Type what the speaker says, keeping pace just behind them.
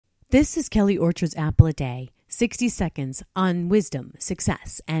This is Kelly Orchard's Apple a Day, 60 seconds on wisdom,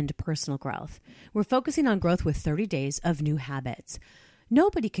 success, and personal growth. We're focusing on growth with 30 days of new habits.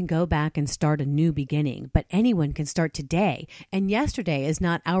 Nobody can go back and start a new beginning, but anyone can start today. And yesterday is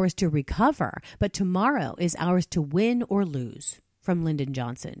not ours to recover, but tomorrow is ours to win or lose. From Lyndon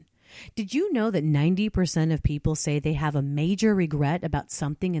Johnson. Did you know that 90% of people say they have a major regret about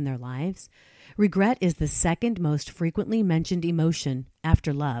something in their lives? Regret is the second most frequently mentioned emotion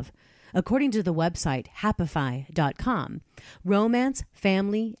after love. According to the website happify.com, romance,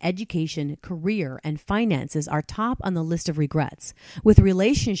 family, education, career, and finances are top on the list of regrets, with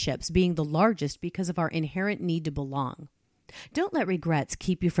relationships being the largest because of our inherent need to belong. Don't let regrets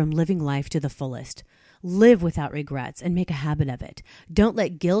keep you from living life to the fullest. Live without regrets and make a habit of it. Don't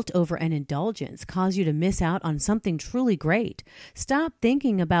let guilt over an indulgence cause you to miss out on something truly great. Stop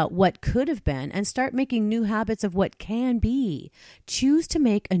thinking about what could have been and start making new habits of what can be. Choose to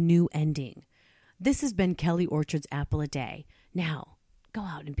make a new ending. This has been Kelly Orchard's Apple a Day. Now, go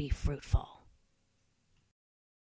out and be fruitful.